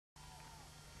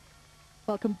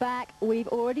Welcome back. We've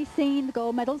already seen the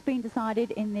gold medals being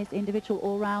decided in this individual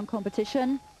all-round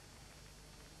competition.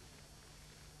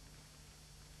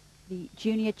 The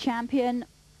junior champion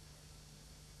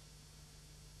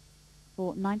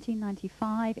for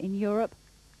 1995 in Europe,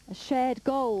 a shared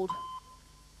gold.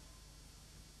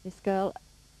 This girl,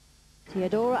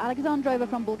 Teodora Alexandrova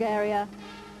from Bulgaria,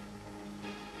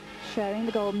 sharing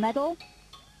the gold medal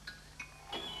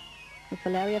with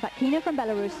Valeria Vatkina from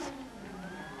Belarus.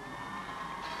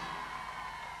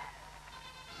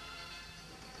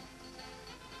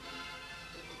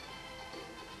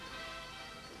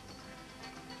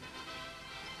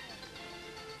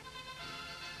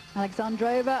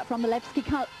 Alexandrova from the Levski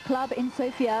Club in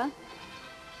Sofia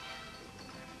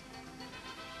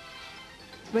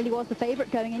really was the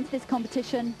favourite going into this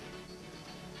competition.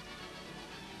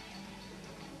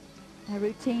 Her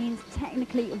routines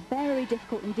technically very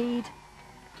difficult indeed.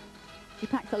 She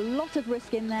packs a lot of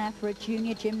risk in there for a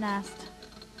junior gymnast.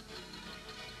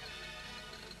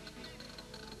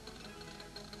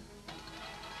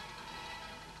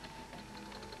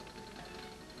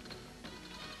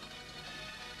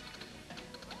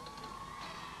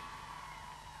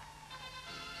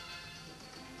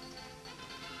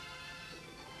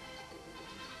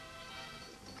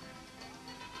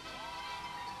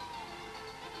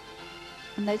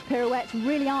 And those pirouettes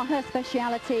really are her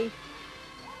speciality.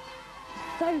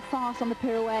 So fast on the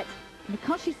pirouette. And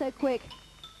because she's so quick,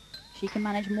 she can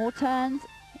manage more turns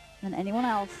than anyone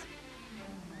else.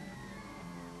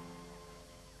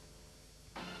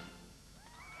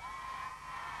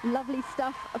 Lovely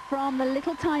stuff from the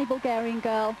little tiny Bulgarian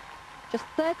girl, just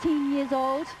 13 years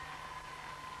old.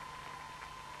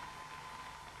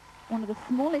 One of the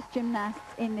smallest gymnasts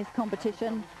in this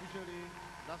competition.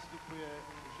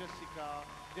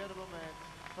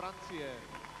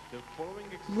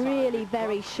 Really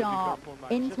very sharp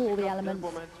into all the elements.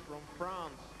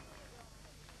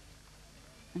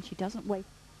 And she doesn't wait.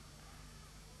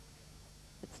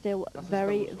 But still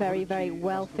very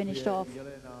well finished off.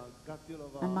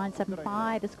 And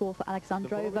 9.75 the score for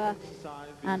Alexandrova,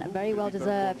 and very well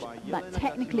deserved. That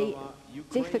technically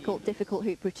difficult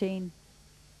hoop routine.